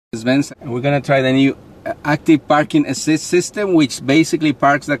Benz. We're gonna try the new active parking assist system, which basically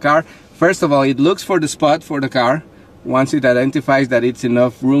parks the car. First of all, it looks for the spot for the car. Once it identifies that it's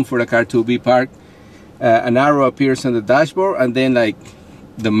enough room for the car to be parked, an arrow appears on the dashboard, and then like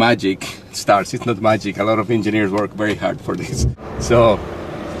the magic starts. It's not magic. A lot of engineers work very hard for this. So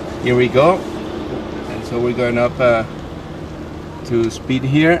here we go. And so we're going up to speed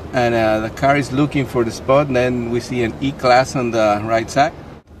here, and the car is looking for the spot. And then we see an E-Class on the right side.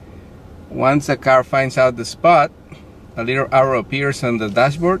 Once the car finds out the spot, a little arrow appears on the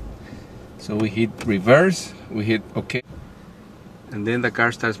dashboard. So we hit reverse, we hit OK. And then the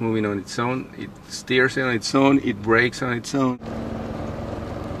car starts moving on its own. It steers on its own, it brakes on its own.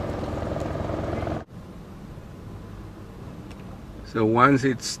 So once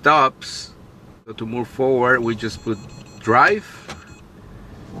it stops, so to move forward, we just put drive.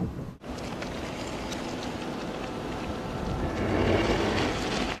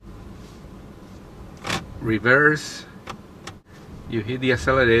 Reverse. You hit the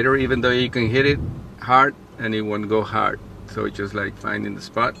accelerator, even though you can hit it hard and it won't go hard. So it's just like finding the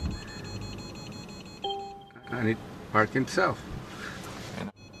spot, and it parked itself.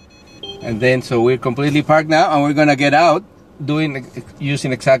 And then so we're completely parked now, and we're gonna get out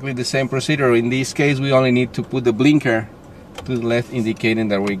using exactly the same procedure. In this case, we only need to put the blinker to the left, indicating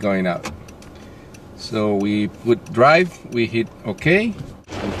that we're going out. So we put drive, we hit OK,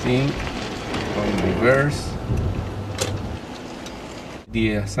 continue, going reverse,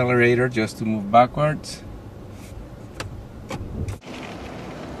 the accelerator just to move backwards.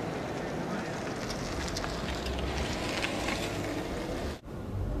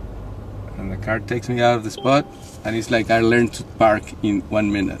 And the car takes me out of the spot, and it's like I learned to park in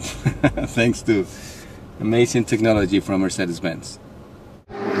 1 minute. Thanks to amazing technology from Mercedes-Benz.